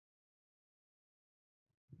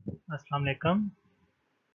Assalamu alaikum.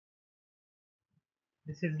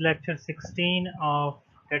 This is lecture 16 of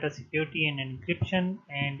data security and encryption,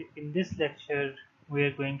 and in this lecture we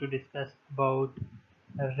are going to discuss about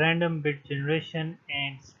random bit generation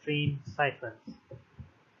and stream ciphers.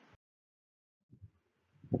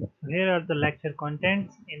 Here are the lecture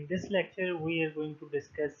contents. In this lecture we are going to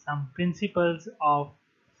discuss some principles of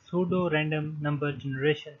pseudo-random number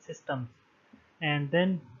generation systems, and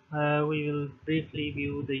then we will briefly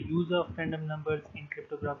view the use of random numbers in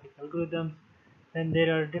cryptographic algorithms. Then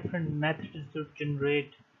there are different methods to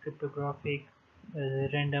generate cryptographic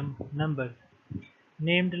random numbers,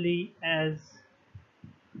 namely as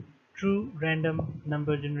true random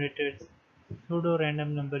number generators, pseudo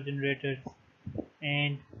random number generators,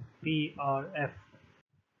 and PRF,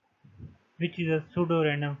 which is a pseudo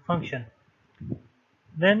random function.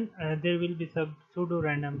 Then there will be some pseudo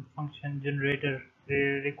random function generator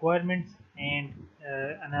requirements and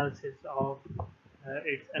analysis of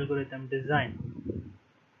its algorithm design.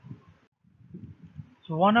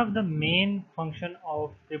 So one of the main function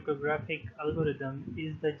of cryptographic algorithm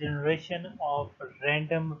is the generation of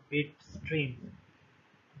random bit streams.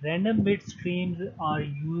 Random bit streams are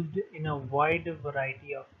used in a wide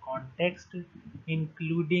variety of contexts,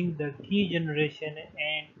 including the key generation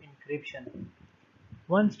and encryption.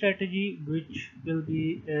 One strategy which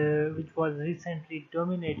was recently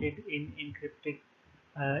dominated in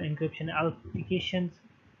encryption applications,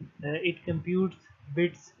 it computes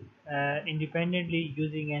bits independently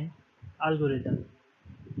using an algorithm.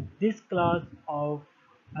 This class of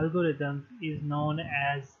algorithms is known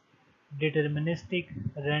as deterministic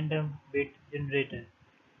random bit generator.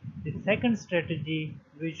 The second strategy,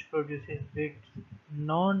 which produces bits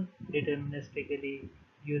non-deterministically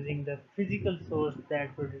using the physical source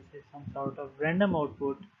that produces some sort of random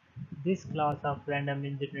output, this class of random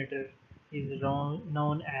bit generator is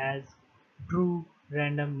known as true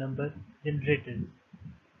random number generators.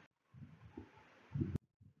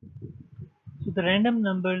 So the random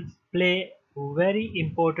numbers play a very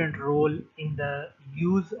important role in the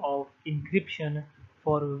use of encryption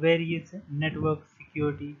for various network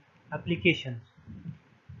security applications.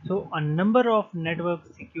 So a number of network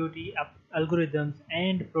security algorithms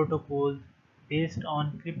and protocols based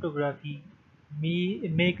on cryptography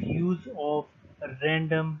make use of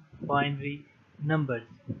random binary numbers.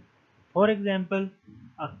 For example,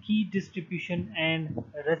 a key distribution and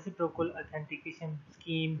reciprocal authentication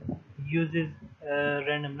scheme uses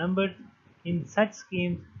random numbers. In such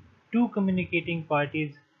schemes, two communicating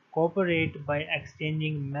parties cooperate by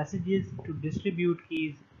exchanging messages to distribute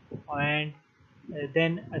keys and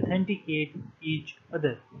then authenticate each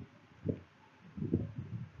other.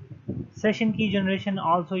 Session key generation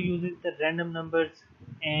also uses the random numbers,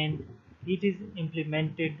 and it is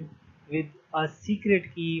implemented with a secret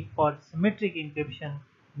key for symmetric encryption,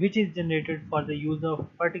 which is generated for the use of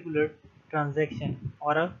particular transaction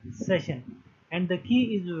or a session, and the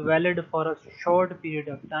key is valid for a short period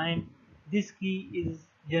of time. This key is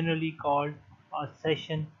generally called a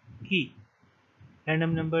session key.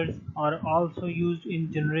 Random numbers are also used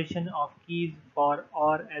in generation of keys for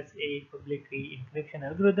RSA public key encryption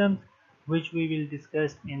algorithms, which we will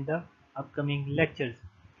discuss in the upcoming lectures.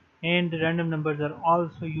 And random numbers are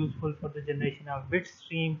also useful for the generation of bit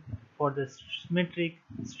stream for the symmetric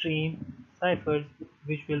stream ciphers,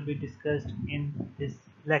 which will be discussed in this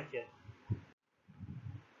lecture.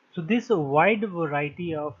 So this wide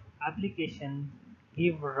variety of applications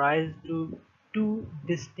give rise to two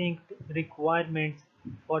distinct requirements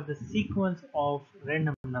for the sequence of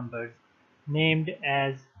random numbers, named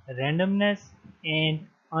as randomness and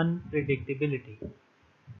unpredictability.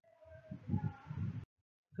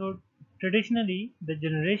 So traditionally, the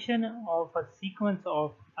generation of a sequence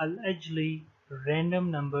of allegedly random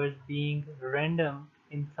numbers being random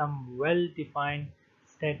in some well-defined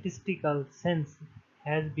statistical sense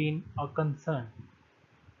has been a concern.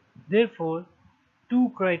 Therefore, two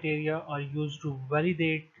criteria are used to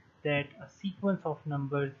validate that a sequence of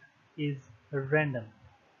numbers is random.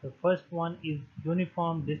 The first one is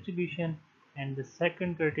uniform distribution, and the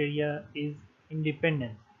second criteria is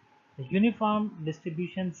independence. The uniform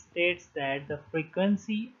distribution states that the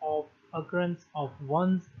frequency of occurrence of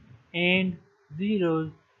ones and zeros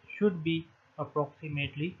should be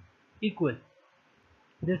approximately equal.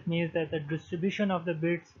 This means that the distribution of the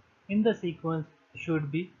bits in the sequence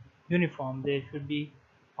should be uniform. There should be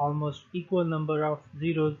almost equal number of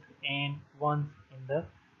zeros and ones in the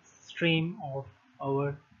stream of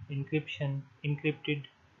our encrypted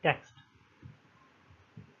text.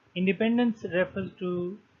 Independence refers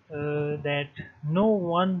to that no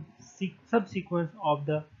one subsequence of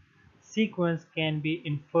the sequence can be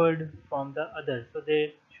inferred from the other. So there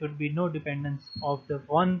should be no dependence of the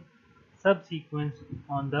one subsequence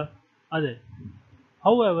on the other.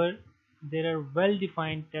 However, there are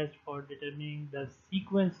well-defined tests for determining the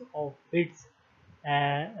sequence of bits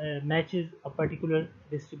matches a particular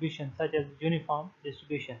distribution, such as uniform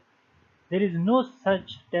distribution. There is no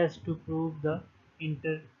such test to prove the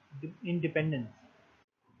independence.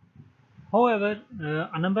 However,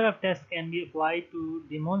 a number of tests can be applied to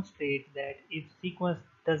demonstrate that if sequence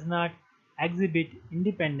does not exhibit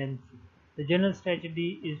independence, the general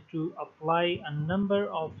strategy is to apply a number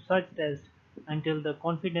of such tests until the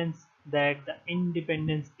confidence that the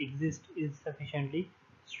independence exists is sufficiently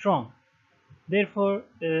strong. Therefore,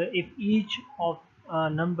 if each of a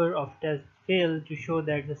number of tests fail to show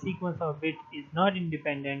that the sequence of bit is not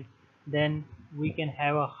independent, then we can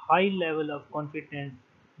have a high level of confidence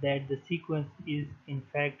that the sequence is in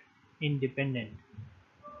fact independent.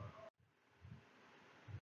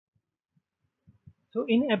 So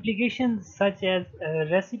in applications such as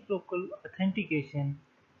reciprocal authentication,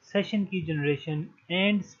 session key generation,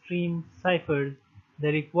 and stream ciphers,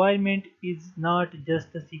 the requirement is not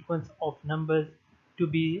just the sequence of numbers to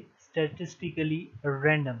be statistically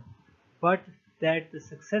random, but that the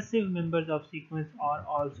successive members of sequence are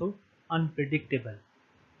also unpredictable.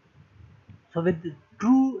 So with the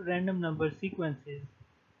true random number sequences,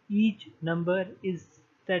 each number is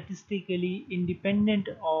statistically independent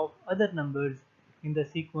of other numbers in the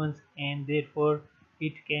sequence, and therefore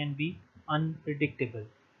it can be unpredictable.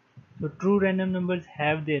 So true random numbers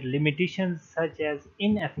have their limitations such as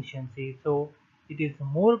inefficiency. So it is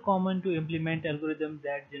more common to implement algorithms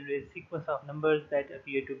that generate sequence of numbers that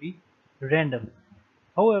appear to be random.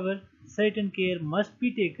 However, certain care must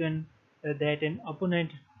be taken that an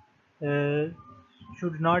opponent uh,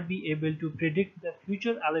 should not be able to predict the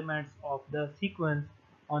future elements of the sequence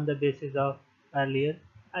on the basis of earlier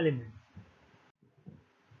elements.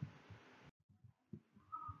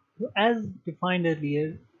 So as defined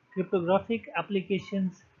earlier, cryptographic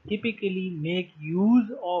applications typically make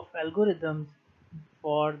use of algorithms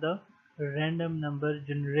for the random number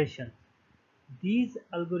generation. These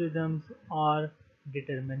algorithms are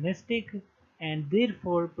deterministic and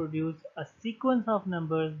therefore produce a sequence of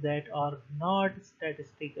numbers that are not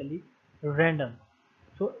statistically random.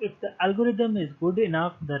 So if the algorithm is good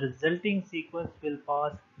enough, the resulting sequence will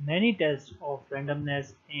pass many tests of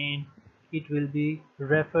randomness and it will be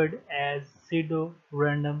referred as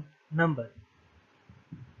pseudo-random number.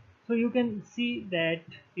 So you can see that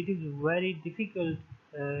it is very difficult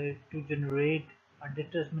to generate a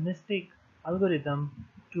deterministic algorithm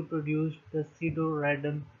to produce the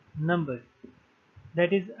pseudo-random number.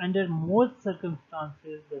 That is, under most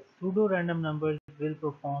circumstances, the pseudo-random numbers will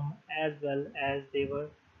perform as well as they were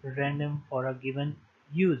random for a given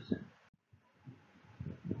use.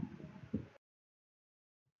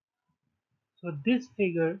 So this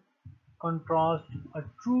figure contrasts a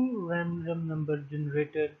true random number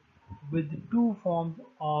generator with two forms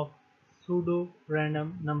of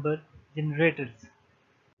pseudo-random number generators.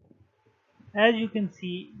 As you can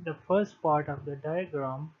see, the first part of the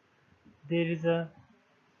diagram, there is a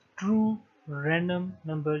true random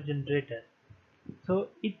number generator. So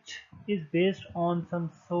it is based on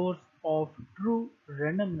some source of true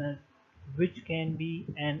randomness, which can be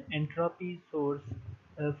an entropy source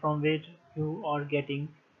from which you are getting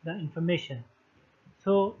the information.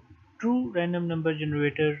 So true random number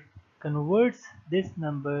generator converts this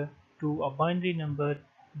number to a binary number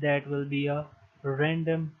that will be a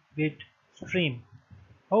random bit stream.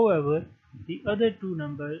 However, the other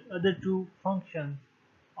two functions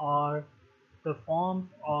are the forms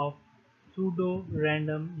of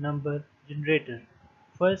pseudo-random number generator.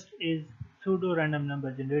 First is pseudo-random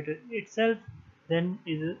number generator itself, then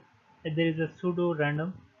there is a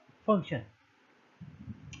pseudo-random function.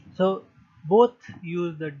 So both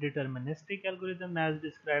use the deterministic algorithm as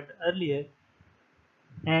described earlier,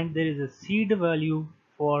 and there is a seed value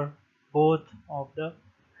for both of the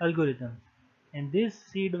algorithms, and this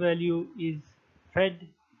seed value is fed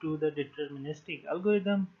to the deterministic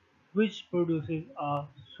algorithm, which produces a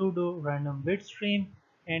pseudo random bit stream,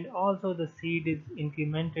 and also the seed is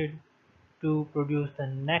incremented to produce the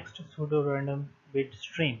next pseudo random bit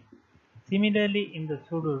stream. Similarly, in the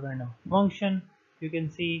pseudo-random function, you can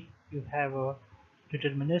see you have a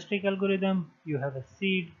deterministic algorithm, you have a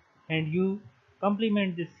seed, and you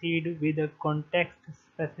complement the seed with a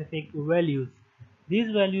context-specific values.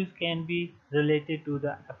 These values can be related to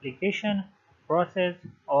the application, process,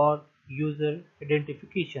 or user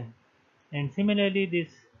identification. And similarly, this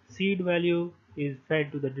seed value is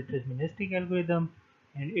fed to the deterministic algorithm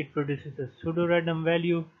and it produces a pseudo-random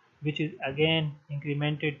value, which is again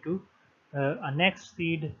incremented to a next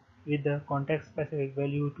seed with the context specific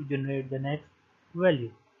value to generate the next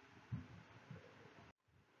value.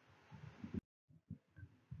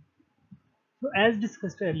 So as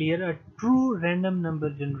discussed earlier, a true random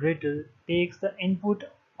number generator takes the input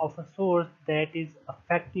of a source that is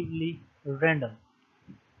effectively random.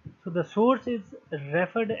 So the source is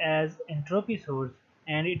referred as entropy source,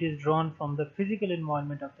 and it is drawn from the physical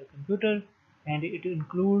environment of the computer, and it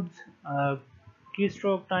includes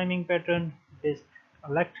keystroke timing pattern, disk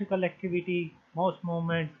electrical activity, mouse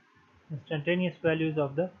movements, instantaneous values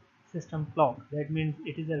of the system clock. That means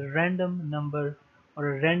it is a random number or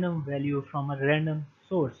a random value from a random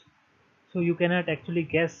source. So you cannot actually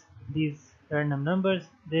guess these random numbers,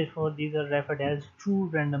 therefore these are referred as true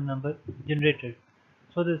random number generators.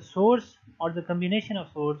 So the source or the combination of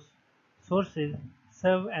sources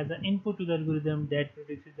serve as the input to the algorithm that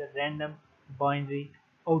produces a random binary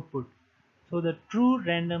output. So the true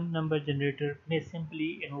random number generator may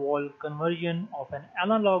simply involve conversion of an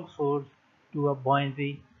analog source to a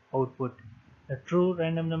binary output. The true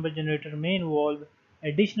random number generator may involve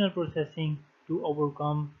additional processing to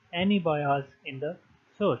overcome any bias in the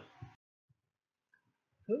source.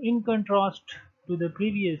 So in contrast to the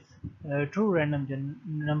previous true random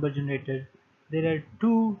number generator, there are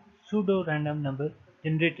two pseudo random number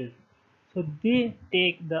generators. So they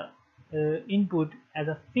take the input as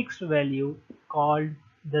a fixed value called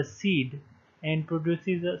the seed and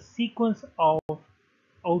produces a sequence of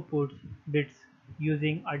outputs bits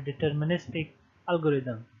using a deterministic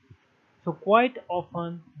algorithm. So quite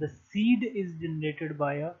often the seed is generated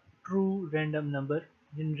by a true random number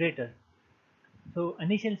generator. So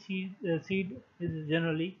initial seed is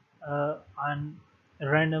generally on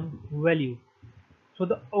random value. So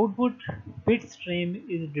the output bit stream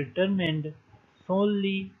is determined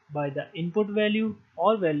solely by the input value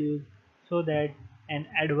or values, so that an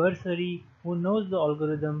adversary who knows the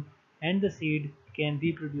algorithm and the seed can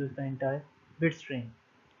reproduce the entire bit stream.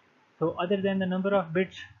 So other than the number of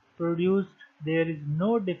bits produced, there is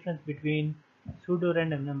no difference between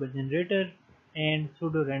pseudo-random number generator and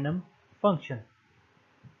pseudo-random function.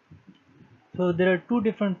 So there are two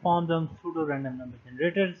different forms of pseudo-random number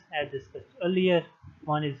generators as discussed earlier.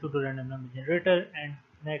 One is pseudo-random number generator and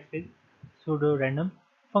next is pseudo-random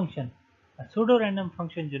function. A pseudo-random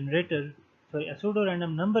function generator, a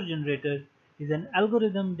pseudo-random number generator is an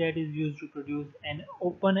algorithm that is used to produce an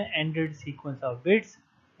open-ended sequence of bits,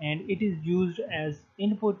 and it is used as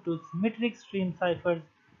input to symmetric stream ciphers,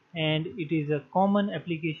 and it is a common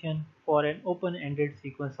application for an open-ended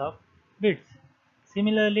sequence of bits.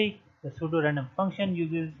 Similarly, the pseudo-random function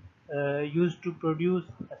used to produce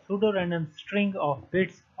a pseudo-random string of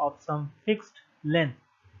bits of some fixed length,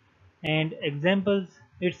 and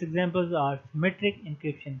its examples are symmetric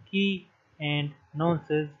encryption key and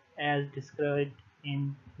nonces as described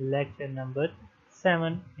in lecture number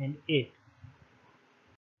 7 and 8.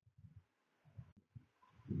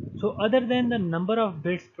 So other than the number of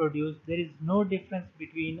bits produced, there is no difference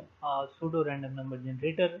between a pseudo-random number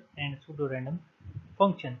generator and pseudo-random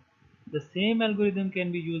function. The same algorithm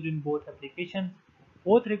can be used in both applications.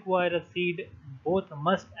 Both require a seed, both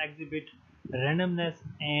must exhibit randomness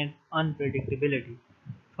and unpredictability.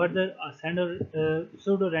 Further, a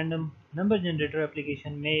pseudo-random number generator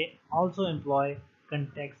application may also employ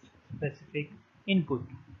context-specific input.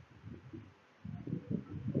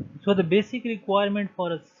 So the basic requirement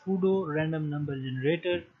for a pseudo random number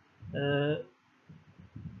generator, uh,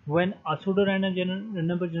 when a pseudo random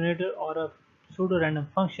number generator or a pseudo random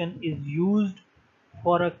function is used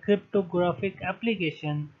for a cryptographic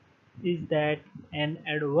application, is that an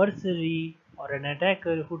adversary or an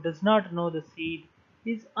attacker who does not know the seed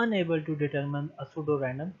is unable to determine a pseudo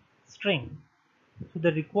random string. So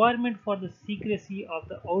the requirement for the secrecy of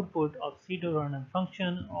the output of pseudo-random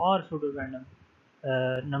function or pseudo-random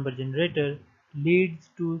number generator leads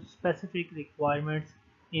to specific requirements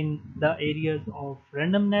in the areas of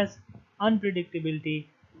randomness, unpredictability,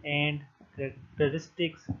 and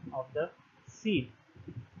characteristics of the seed.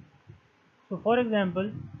 So for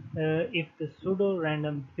example, if the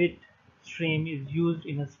pseudo-random bit stream is used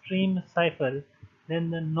in a stream cipher, then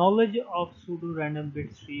the knowledge of pseudo-random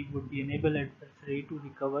bit stream would be enable adversary to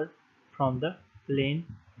recover from the plain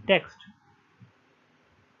text.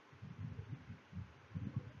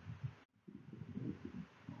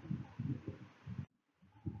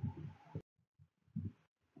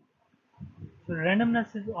 So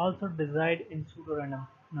randomness is also desired in pseudo-random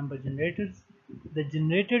number generators. The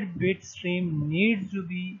generated bit stream needs to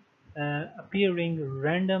be appearing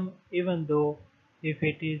random even though if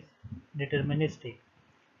it is deterministic.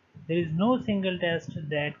 There is no single test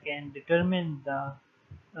that can determine the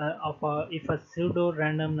if a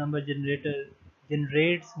pseudo-random number generator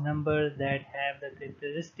generates numbers that have the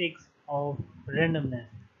characteristics of randomness.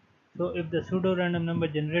 So if the pseudo-random number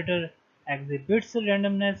generator exhibits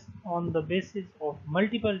randomness on the basis of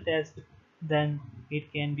multiple tests, then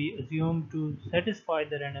it can be assumed to satisfy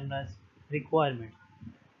the randomness requirement.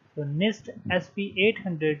 So NIST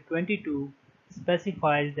SP822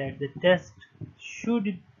 specifies that the test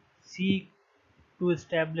should seek to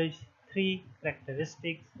establish three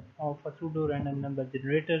characteristics of a pseudo-random number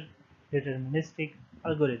generator deterministic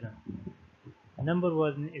algorithm. Number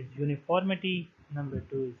one is uniformity, number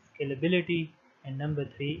two is scalability, and number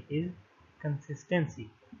three is consistency.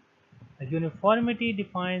 A uniformity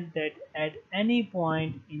defines that at any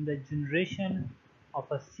point in the generation of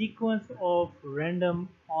a sequence of random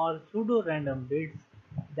or pseudo-random bits,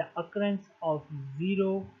 the occurrence of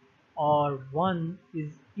 0 or 1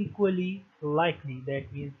 is equally likely.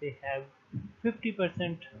 That means they have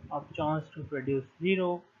 50% of chance to produce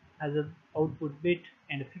 0 as an output bit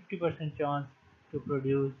and a 50% chance to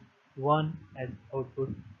produce 1 as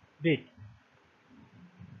output bit.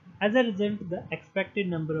 As a result, the expected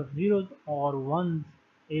number of zeros or ones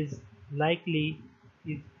is likely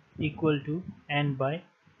is equal to n by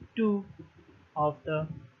 2 of the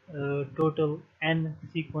total n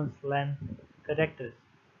sequence length characters.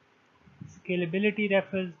 Scalability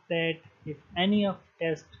refers that if any of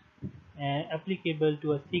test applicable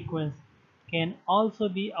to a sequence can also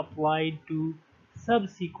be applied to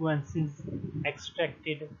subsequences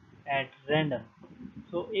extracted at random.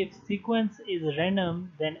 So if sequence is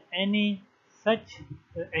random, then any such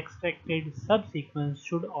extracted subsequence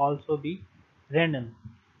should also be random.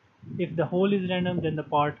 If the whole is random, then the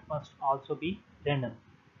part must also be random.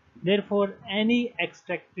 Therefore, any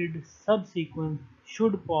extracted subsequence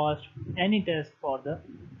should pass any test for the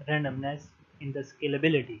randomness in the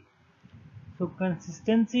scalability. So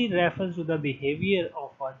consistency refers to the behavior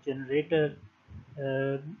of a generator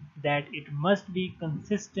that it must be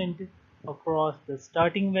consistent across the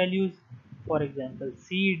starting values, for example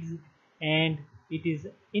seeds, and it is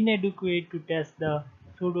inadequate to test the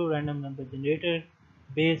pseudo-random number generator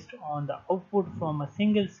based on the output from a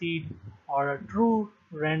single seed or a true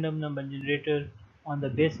random number generator on the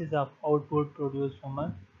basis of output produced from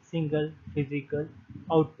a single physical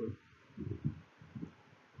output.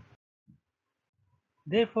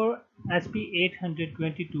 Therefore,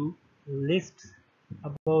 SP822 lists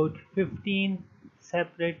about 15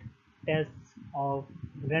 separate tests of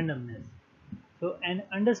randomness. So an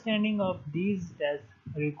understanding of these tests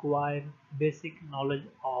require basic knowledge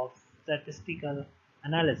of statistical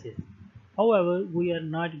analysis. However, we are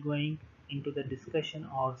not going into the discussion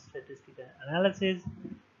of statistical analysis.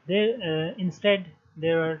 Instead,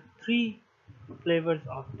 there are three flavors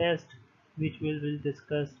of test which we will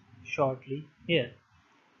discuss shortly here.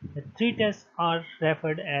 The three tests are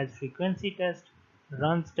referred as frequency test,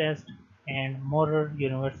 runs test, and Morer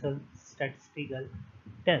universal statistical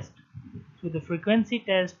test. So the frequency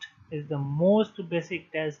test is the most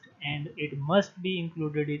basic test and it must be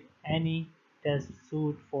included in any test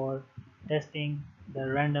suite for testing the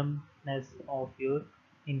randomness of your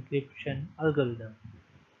encryption algorithm.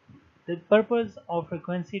 The purpose of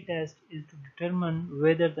frequency test is to determine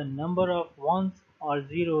whether the number of ones or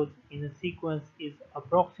zeros in a sequence is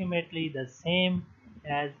approximately the same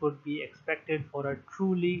as would be expected for a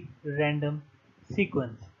truly random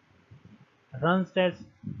sequence. Runs test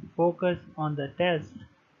focus on the test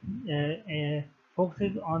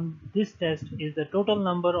focuses on this test is the total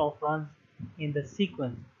number of runs in the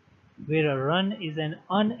sequence, where a run is an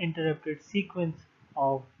uninterrupted sequence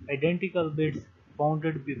of identical bits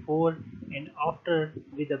bounded before and after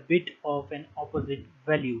with a bit of an opposite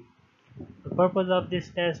value. The purpose of this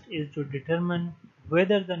test is to determine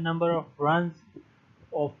whether the number of runs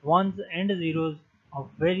of ones and zeros of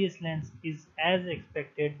various lengths is as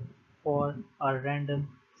expected for a random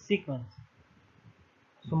sequence.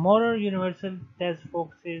 So Morer universal test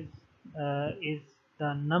focuses is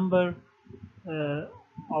the number uh,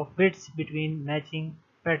 of bits between matching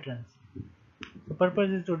patterns. The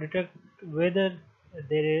purpose is to detect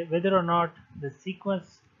whether or not the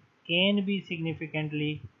sequence can be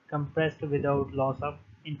significantly compressed without loss of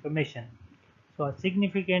information. So a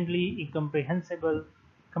significantly compressible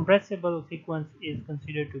sequence is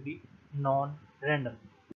considered to be non-random.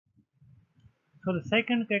 So the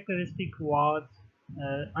second characteristic was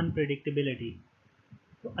unpredictability.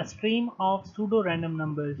 So a stream of pseudo-random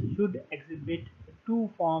numbers should exhibit two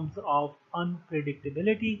forms of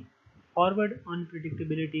unpredictability: forward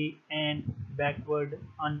unpredictability and backward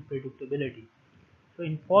unpredictability. So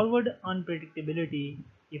in forward unpredictability,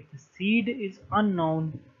 If the seed is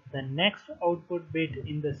unknown, the next output bit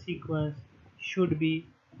in the sequence should be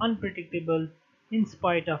unpredictable in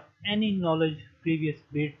spite of any knowledge previous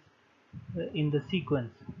bits in the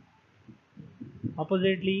sequence.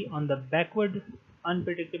 Oppositely, on the backward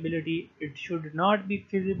unpredictability, it should not be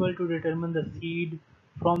feasible to determine the seed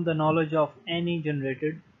from the knowledge of any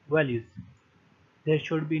generated values. There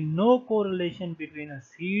should be no correlation between a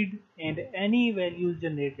seed and any values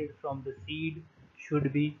generated from the seed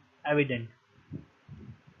should be evident.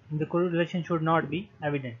 The correlation should not be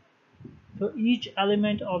evident. So each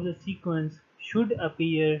element of the sequence should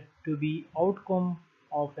appear to be outcome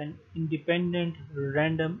of an independent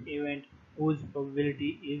random event whose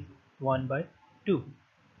probability is 1 by 2.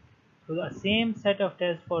 So the same set of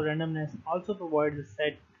tests for randomness also provides a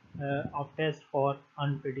set of tests for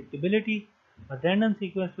unpredictability. A random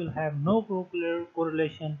sequence will have no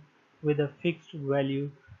correlation with a fixed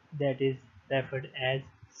value that is referred as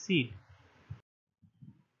seed.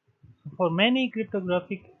 For many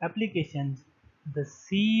cryptographic applications, the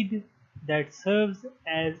seed that serves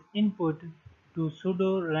as input to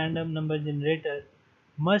pseudo-random number generator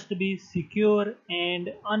must be secure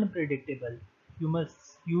and unpredictable. You must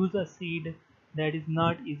use a seed that is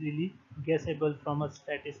not easily guessable from a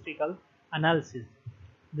statistical analysis.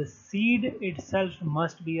 The seed itself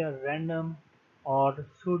must be a random or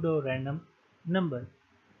pseudo-random number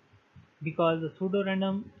because the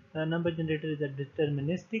pseudo-random number generator is a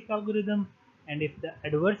deterministic algorithm, and if the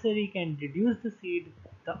adversary can deduce the seed,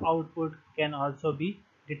 the output can also be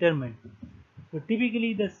determined. So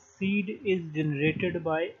typically the seed is generated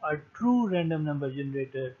by a true random number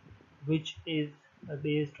generator, which is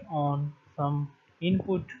based on some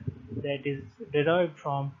input that is derived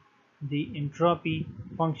from the entropy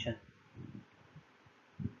function.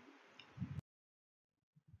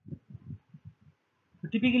 So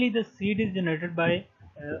typically the seed is generated by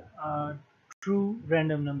a true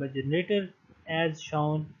random number generator as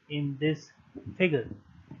shown in this figure.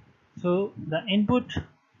 So the input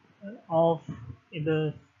of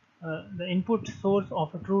the input source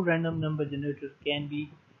of a true random number generator can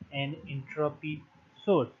be an entropy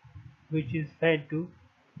source, which is fed to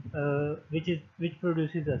which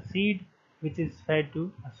produces a seed, which is fed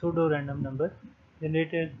to a pseudo random number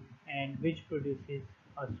generator, and which produces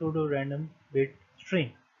a pseudo random bit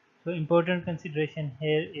string. So important consideration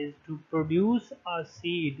here is to produce a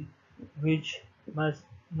seed which must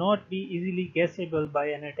not be easily guessable by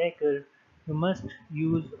an attacker. You must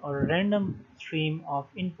use a random stream of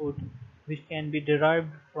input which can be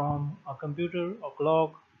derived from a computer, a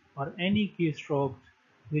clock, or any keystrokes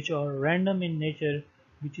which are random in nature,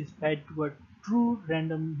 which is fed to a true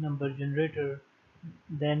random number generator.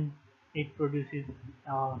 Then it produces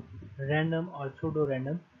a random or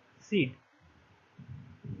pseudo-random seed.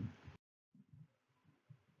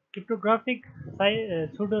 Cryptographic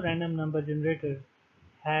pseudo-random number generators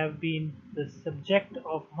have been the subject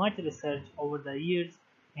of much research over the years,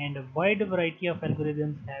 and a wide variety of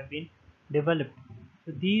algorithms have been developed.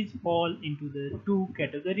 So these fall into the two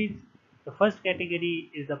categories. The first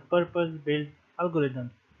category is the purpose-built algorithms.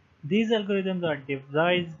 These algorithms are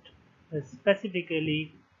devised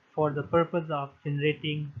specifically for the purpose of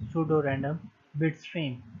generating pseudo-random bit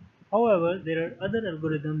streams. However, there are other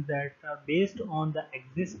algorithms that are based on the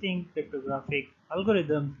existing cryptographic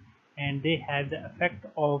algorithms, and they have the effect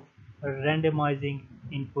of randomizing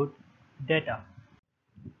input data.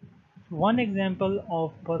 One example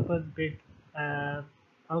of purpose-built uh,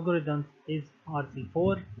 algorithms is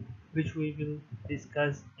RC4, which we will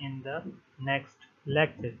discuss in the next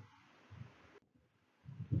lecture.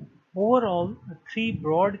 Overall, three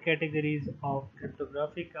broad categories of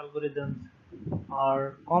cryptographic algorithms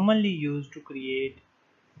are commonly used to create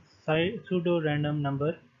pseudo-random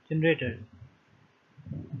number generators.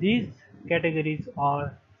 These categories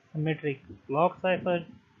are symmetric block ciphers,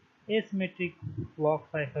 asymmetric block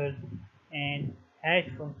ciphers, and hash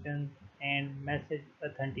functions and message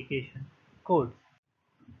authentication codes.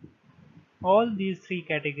 All these three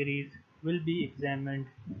categories will be examined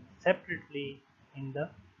separately in the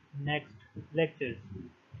next lectures.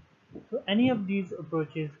 So any of these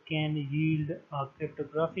approaches can yield a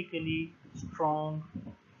cryptographically strong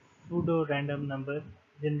pseudo-random number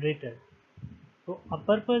generator. So a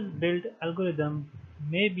purpose-built algorithm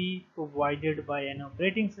may be provided by an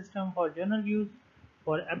operating system for general use.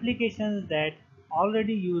 For applications that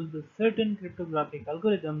already use certain cryptographic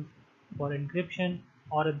algorithms for encryption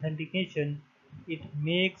or authentication, it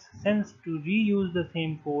makes sense to reuse the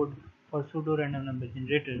same code for pseudo-random number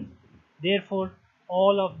generators. Therefore,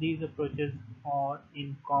 all of these approaches are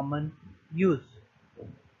in common use.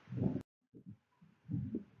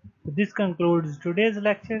 This concludes today's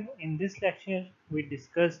lecture. In this lecture, we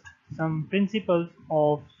discussed some principles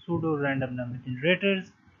of pseudo-random number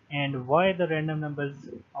generators and why the random numbers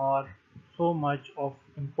are so much of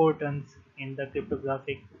importance in the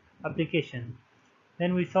cryptographic application.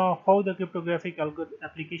 Then we saw how the cryptographic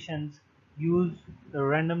applications use the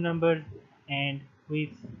random numbers, and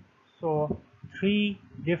we saw three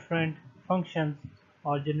different functions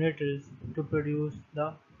or generators to produce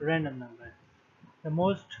the random number. The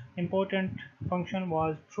most important function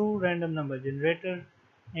was true random number generator,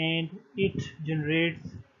 and it generates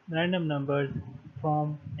random numbers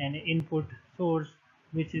from an input source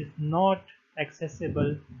which is not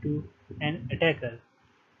accessible to an attacker.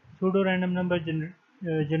 Pseudo-random number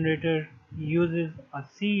generator uses a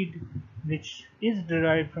seed which is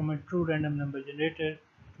derived from a true random number generator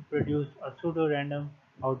to produce a pseudo-random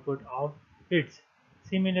output of its.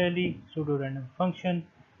 Similarly, pseudo-random function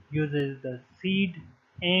uses the seed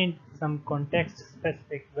and some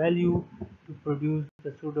context-specific value to produce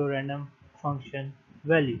the pseudo-random function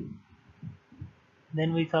value.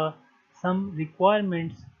 Then we saw some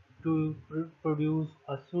requirements to produce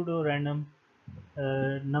a pseudo-random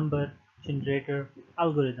number generator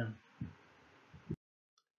algorithm.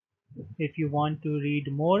 If you want to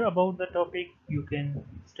read more about the topic, you can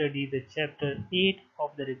study the chapter 8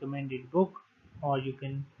 of the recommended book, or you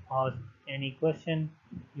can ask any question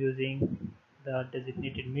using the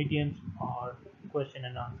designated mediums or question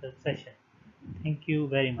and answer session. Thank you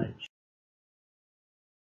very much.